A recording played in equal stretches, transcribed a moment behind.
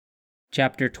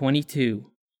Chapter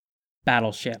 22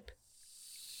 Battleship.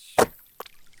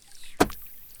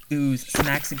 Ooze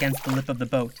smacks against the lip of the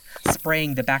boat,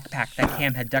 spraying the backpack that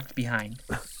Cam had ducked behind.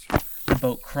 The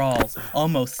boat crawls,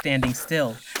 almost standing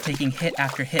still, taking hit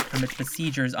after hit from its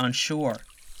besiegers on shore.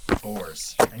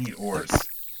 Oars. I need oars.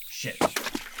 Shit.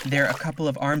 They're a couple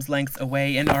of arms lengths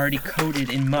away and already coated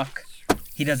in muck.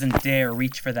 He doesn't dare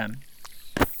reach for them.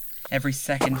 Every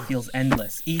second feels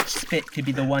endless. Each spit could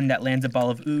be the one that lands a ball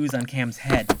of ooze on Cam's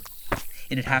head.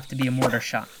 It'd have to be a mortar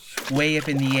shot, way up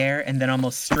in the air and then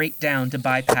almost straight down to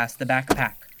bypass the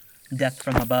backpack. Death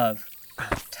from above.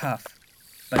 Tough,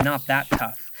 but not that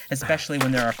tough, especially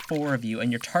when there are four of you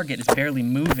and your target is barely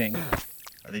moving.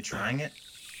 Are they trying it?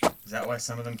 Is that why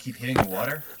some of them keep hitting the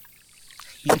water?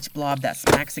 Each blob that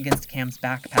smacks against Cam's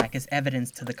backpack is evidence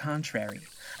to the contrary,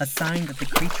 a sign that the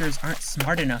creatures aren't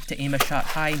smart enough to aim a shot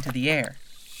high into the air.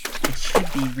 It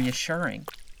should be reassuring,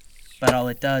 but all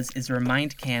it does is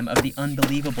remind Cam of the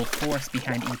unbelievable force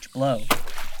behind each blow,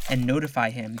 and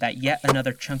notify him that yet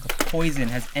another chunk of poison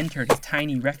has entered his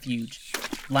tiny refuge,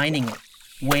 lining it,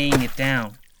 weighing it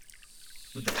down.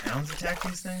 Would the hounds attack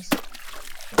these things?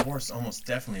 The horse almost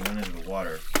definitely went into the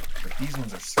water, but these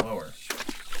ones are slower.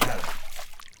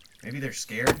 Maybe they're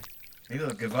scared. Maybe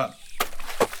they'll give up.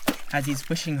 As he's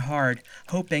wishing hard,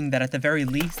 hoping that at the very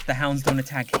least the hounds don't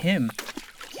attack him,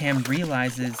 Cam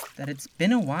realizes that it's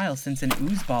been a while since an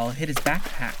ooze ball hit his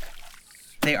backpack.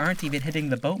 They aren't even hitting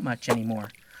the boat much anymore,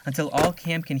 until all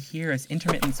Cam can hear is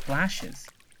intermittent splashes.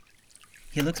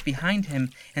 He looks behind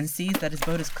him and sees that his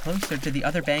boat is closer to the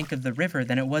other bank of the river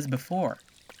than it was before.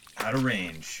 Out of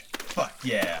range. Fuck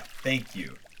yeah, thank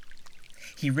you.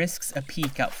 He risks a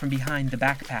peek out from behind the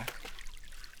backpack.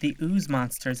 The ooze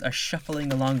monsters are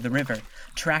shuffling along the river,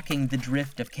 tracking the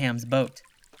drift of Cam's boat.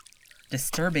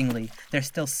 Disturbingly, they're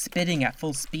still spitting at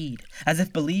full speed, as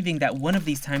if believing that one of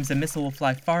these times the missile will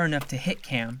fly far enough to hit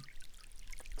Cam.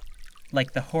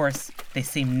 Like the horse, they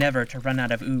seem never to run out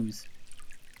of ooze.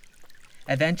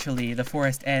 Eventually, the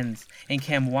forest ends, and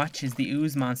Cam watches the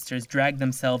ooze monsters drag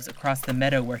themselves across the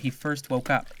meadow where he first woke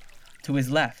up, to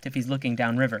his left if he's looking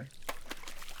downriver.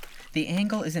 The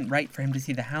angle isn't right for him to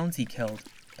see the hounds he killed,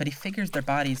 but he figures their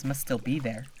bodies must still be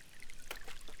there.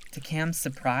 To Cam's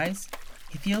surprise,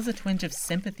 he feels a twinge of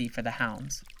sympathy for the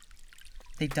hounds.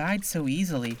 They died so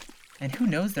easily, and who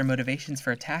knows their motivations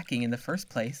for attacking in the first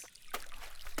place?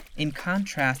 In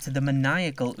contrast to the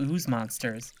maniacal ooze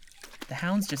monsters, the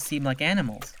hounds just seem like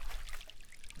animals.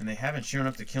 And they haven't shown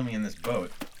up to kill me in this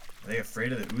boat. Are they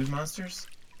afraid of the ooze monsters?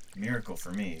 Miracle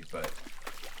for me, but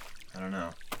I don't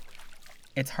know.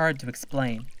 It's hard to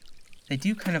explain. They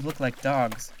do kind of look like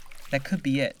dogs. That could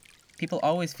be it. People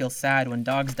always feel sad when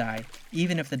dogs die,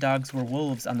 even if the dogs were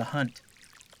wolves on the hunt.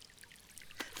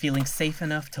 Feeling safe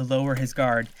enough to lower his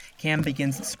guard, Cam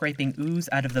begins scraping ooze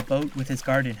out of the boat with his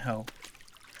garden hoe.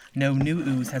 No new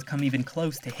ooze has come even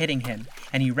close to hitting him,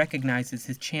 and he recognizes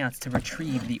his chance to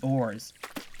retrieve the oars.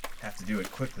 Have to do it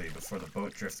quickly before the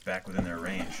boat drifts back within their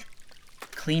range.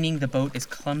 Cleaning the boat is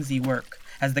clumsy work,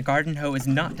 as the garden hoe is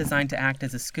not designed to act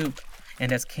as a scoop,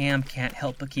 and as Cam can't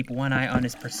help but keep one eye on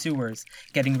his pursuers,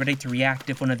 getting ready to react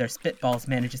if one of their spitballs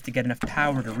manages to get enough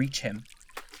power to reach him.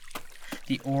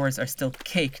 The oars are still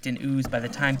caked in ooze by the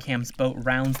time Cam's boat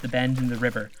rounds the bend in the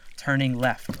river, turning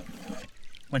left.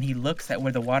 When he looks at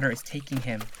where the water is taking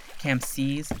him, Cam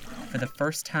sees, for the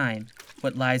first time,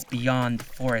 what lies beyond the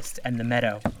forest and the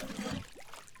meadow.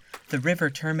 The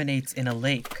river terminates in a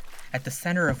lake, at the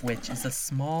center of which is a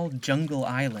small jungle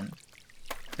island.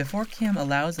 Before Cam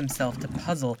allows himself to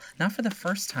puzzle, not for the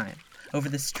first time, over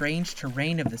the strange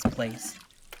terrain of this place,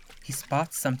 he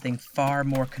spots something far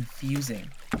more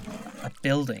confusing. A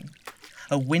building.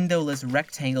 A windowless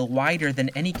rectangle wider than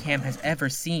any Cam has ever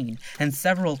seen, and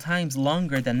several times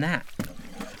longer than that.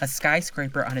 A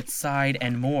skyscraper on its side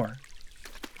and more.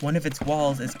 One of its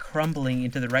walls is crumbling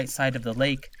into the right side of the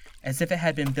lake, as if it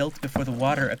had been built before the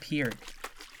water appeared.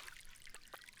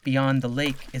 Beyond the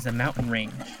lake is a mountain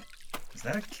range. Is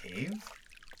that a cave?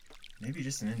 Maybe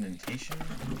just an indentation,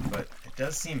 but it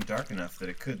does seem dark enough that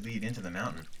it could lead into the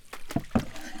mountain.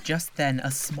 Just then,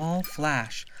 a small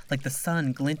flash, like the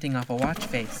sun glinting off a watch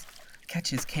face,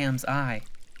 catches Cam's eye.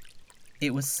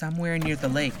 It was somewhere near the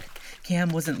lake. Cam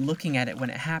wasn't looking at it when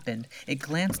it happened. It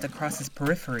glanced across his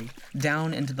periphery,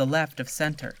 down and to the left of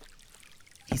center.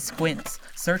 He squints,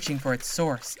 searching for its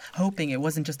source, hoping it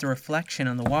wasn't just a reflection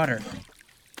on the water.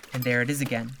 And there it is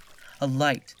again, a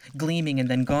light, gleaming and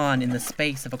then gone in the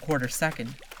space of a quarter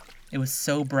second. It was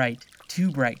so bright, too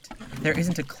bright, there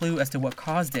isn't a clue as to what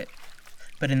caused it.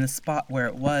 But in the spot where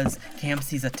it was, Cam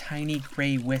sees a tiny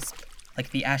gray wisp,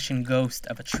 like the ashen ghost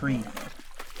of a tree.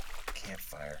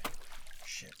 Campfire.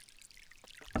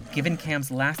 Battleship. Given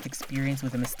Cam's last experience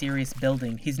with a mysterious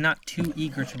building, he's not too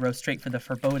eager to row straight for the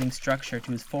foreboding structure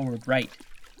to his forward right.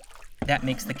 That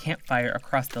makes the campfire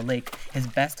across the lake his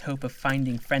best hope of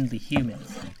finding friendly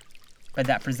humans. But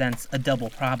that presents a double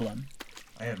problem.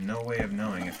 I have no way of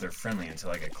knowing if they're friendly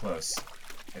until I get close.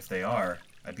 If they are,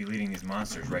 I'd be leading these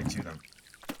monsters right to them.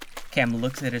 Cam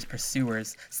looks at his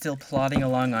pursuers, still plodding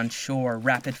along on shore,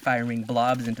 rapid-firing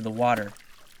blobs into the water.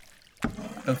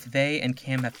 Both they and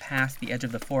Cam have passed the edge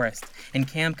of the forest, and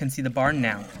Cam can see the barn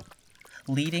now.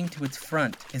 Leading to its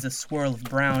front is a swirl of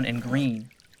brown and green.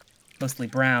 Mostly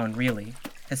brown, really,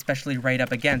 especially right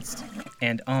up against,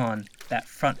 and on, that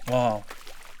front wall.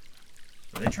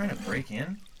 Were they trying to break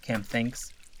in? Cam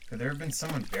thinks. Could there have been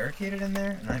someone barricaded in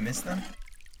there and I missed them?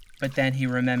 But then he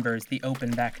remembers the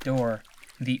open back door,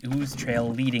 the ooze trail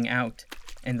leading out,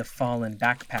 and the fallen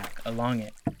backpack along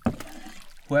it.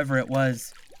 Whoever it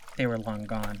was, they were long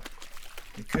gone.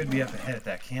 They could be up ahead at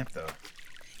that camp, though.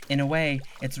 In a way,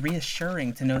 it's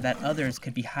reassuring to know that others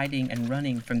could be hiding and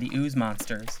running from the ooze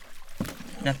monsters.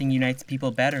 Nothing unites people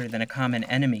better than a common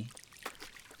enemy.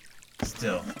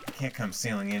 Still, I can't come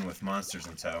sailing in with monsters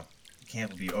in tow. The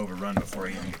camp will be overrun before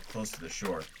I even get close to the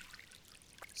shore.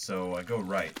 So I go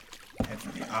right, head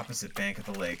for the opposite bank of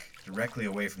the lake, directly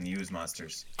away from the ooze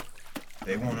monsters.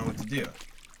 They won't know what to do.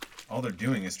 All they're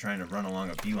doing is trying to run along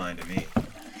a beeline to me.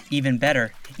 Even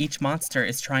better, each monster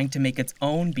is trying to make its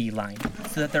own beeline,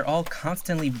 so that they're all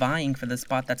constantly vying for the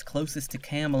spot that's closest to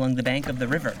Cam along the bank of the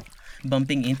river,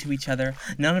 bumping into each other,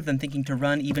 none of them thinking to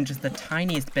run even just the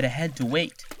tiniest bit ahead to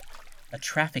wait. A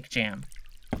traffic jam.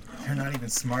 They're not even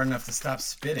smart enough to stop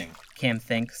spitting. Cam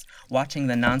thinks, watching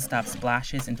the non-stop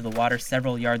splashes into the water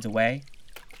several yards away.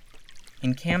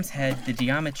 In Cam's head, the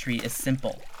geometry is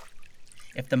simple.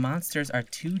 If the monsters are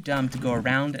too dumb to go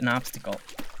around an obstacle,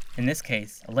 in this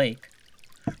case, a lake,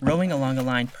 rowing along a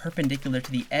line perpendicular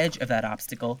to the edge of that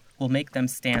obstacle will make them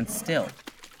stand still.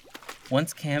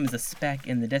 Once Cam is a speck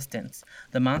in the distance,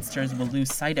 the monsters will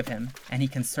lose sight of him, and he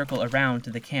can circle around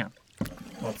to the camp.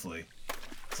 Hopefully.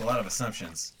 It's a lot of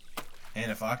assumptions. And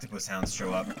if octopus hounds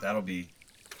show up, that'll be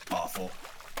awful.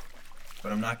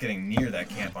 But I'm not getting near that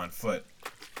camp on foot.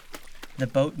 The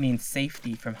boat means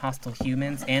safety from hostile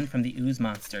humans and from the ooze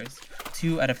monsters.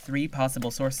 2 out of 3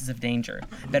 possible sources of danger,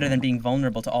 better than being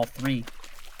vulnerable to all 3.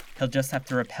 He'll just have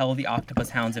to repel the octopus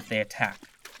hounds if they attack.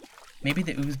 Maybe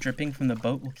the ooze dripping from the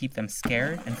boat will keep them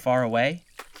scared and far away?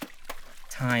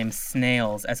 Time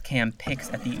snails as Cam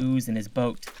picks at the ooze in his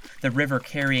boat, the river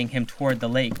carrying him toward the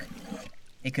lake.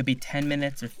 It could be 10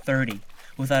 minutes or 30.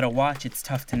 Without a watch, it's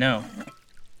tough to know.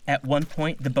 At one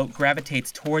point, the boat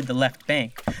gravitates toward the left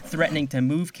bank, threatening to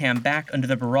move Cam back under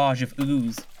the barrage of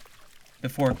ooze.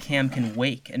 Before Cam can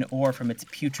wake an oar from its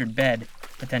putrid bed,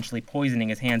 potentially poisoning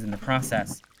his hands in the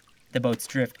process, the boat's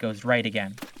drift goes right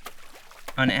again.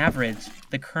 On average,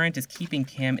 the current is keeping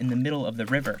Cam in the middle of the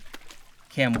river.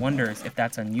 Cam wonders if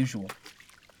that's unusual.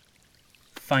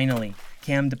 Finally,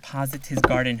 Cam deposits his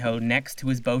garden hoe next to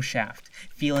his bow shaft,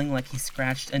 feeling like he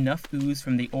scratched enough ooze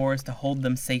from the oars to hold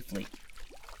them safely.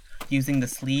 Using the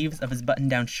sleeves of his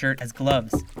button-down shirt as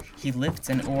gloves, he lifts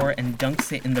an oar and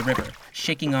dunks it in the river,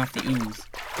 shaking off the ooze.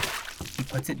 He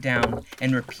puts it down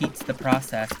and repeats the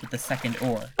process with the second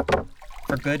oar.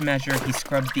 For good measure, he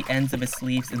scrubs the ends of his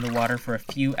sleeves in the water for a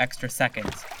few extra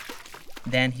seconds.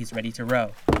 Then he's ready to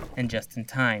row, and just in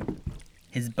time.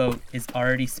 His boat is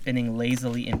already spinning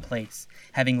lazily in place,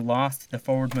 having lost the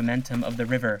forward momentum of the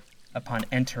river upon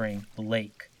entering the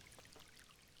lake.